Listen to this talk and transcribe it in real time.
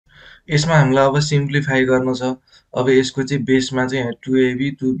यसमा हामीलाई अब सिम्प्लिफाई गर्नु छ। अब यसको चाहिँ बेसमा चाहिँ यहाँ 2ab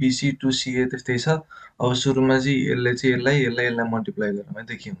 2bc 2ca त्यस्तै छ। अब सुरुमा चाहिँ यसलाई मल्टिप्लाई गर्नुमा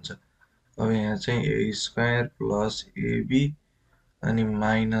देखि हुन्छ। अब यहाँ चाहिँ a स्क्वायर प्लस ab अनि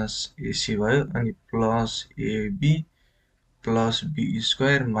माइनस ac भयो अनि plus ab plus b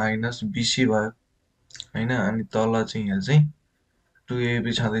square minus bc भयो हैन। अनि तल चाहिँ यहाँ चाहिँ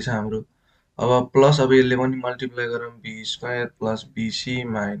 2ab छँदैछ हाम्रो। अब प्लस अब यसले पनि मल्टिप्लाई गरौँ b square plus bc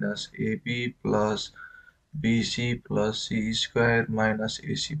minus ab plus bc plus c square minus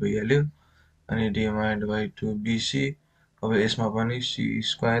ac भइहाल्यो अनि डिभाइड बाइ 2bc। अब यसमा पनि c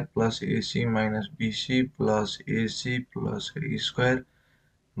square plus ac minus bc plus ac plus a square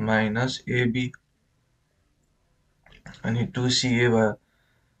minus ab अनि 2ca भयो।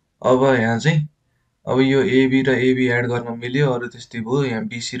 अब यहाँ चाहिँ अब यो ab र ab एड गर्न मिल्यो, अरु त्यस्तै भयो। यहाँ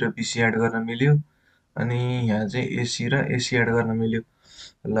bc र bc एड गर्न मिल्यो अनि यहाँ चाहिँ ac र ac एड गर्न मिल्यो।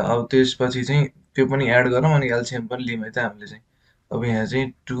 ल अब त्यसपछि चाहिँ त्यो पनि एड गरौँ अनि एलसीएम पनि लिऊँ है त हामीले चाहिँ। अब यहाँ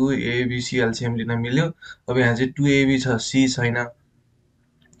चाहिँ 2abc एलसीएम लिन मिल्यो। अब यहाँ चाहिँ 2ab छ, c छैन,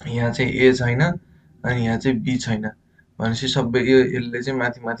 यहाँ चाहिँ a छैन अनि यहाँ चाहिँ b छैन भनेपछि सबै यसले चाहिँ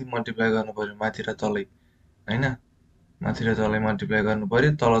माथि माथि मल्टिप्लाई गर्नु पर्यो, माथि र तलै हैन। माथि र तलै मल्टिप्लाई गर्नु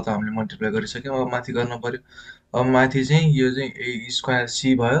पर्यो। तल त हामीले मल्टिप्लाई गरिसक्यौं, अब माथि गर्न पर्यो। अब माथि चाहिँ यो चाहिँ a स्क्वायर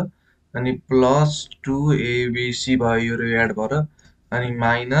c भयो अनि प्लस 2abc भयो यो एड भएर अनि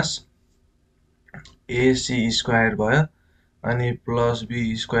माइनस ac स्क्वायर भयो अनि plus b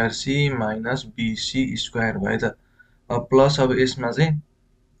square c minus bc square भयो त। अब प्लस अब यसमा चाहिँ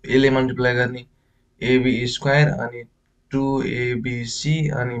यसले मल्टिप्लाई गर्ने ab स्क्वायर अनि 2abc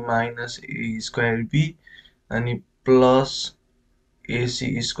अनि माइनस a स्क्वायर b अनि plus ac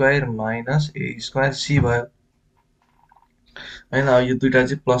square minus a square c भयो हैन। अब यो दुईटा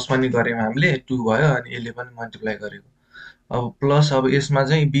चाहिँ प्लस पनि गर्यौं हामीले 2 भयो अनि यसले पनि मल्टिप्लाई गरेको। अब प्लस अब यसमा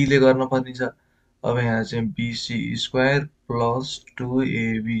चाहिँ b ले गर्नुपर्ने छ। अब यहाँ चाहिँ bc स्क्वायर प्लस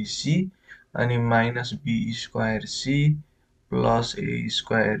 2abc अनि minus b square c plus a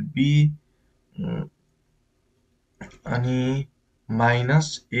square b अनि माइनस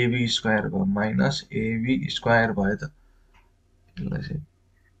ab स्क्वायर भयो, माइनस ab स्क्वायर भयो त। यसलाई चाहिँ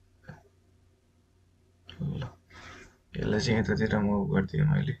ल यसलाई चाहिँ यतातिर मुभ गरिदिएँ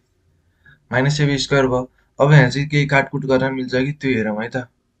मैले, माइनस ab स्क्वायर भयो। अब यहाँ चाहिँ केही काटकुट गर्न मिल्छ कि त्यो हेरौँ है त।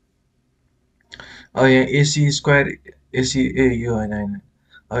 अब यहाँ ac स्क्वायर ac ए यो हैन हैन,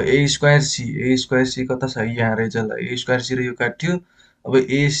 अब a स्क्वायर c कता छ, यहाँ रहेछ। ल a स्क्वायर c र यो काट्यो। अब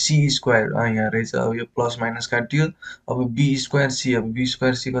ac स्क्वायर यहाँ रहेछ। अब यो प्लस माइनस काटियो। अब b स्क्वायर c, अब b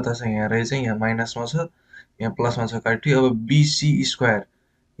स्क्वायर c कता छ, यहाँ रहेछ, यहाँ माइनसमा छ, यहाँ प्लसमा छ, काटियो। अब bc स्क्वायर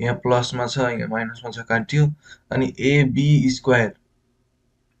यहाँ प्लसमा छ, यहाँ माइनसमा छ, काटियो। अनि ab स्क्वायर,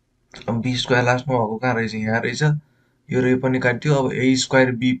 अब b स्क्वायर लास्टमा भएको कहाँ रहेछ, यहाँ रहेछ, यो र यो पनि काटियो। अब a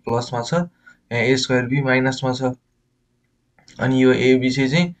स्क्वायर b प्लसमा छ, यहाँ a स्क्वायर b माइनसमा छ अनि यो abc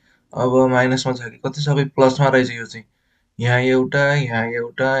चाहिँ अब माइनसमा छ कि कति, सबै प्लसमा रहेछ। यो चाहिँ यहाँ एउटा, यहाँ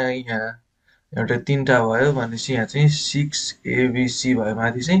एउटा, यहाँ एउटा, तीनटा भयो भनेपछि यहाँ चाहिँ 6abc भयो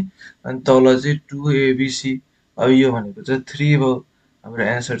माथि चाहिँ अनि तल चाहिँ 2abc। अब यो भनेको चाहिँ 3 भयो। हाम्रो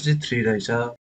एन्सर चाहिँ 3 रहेछ।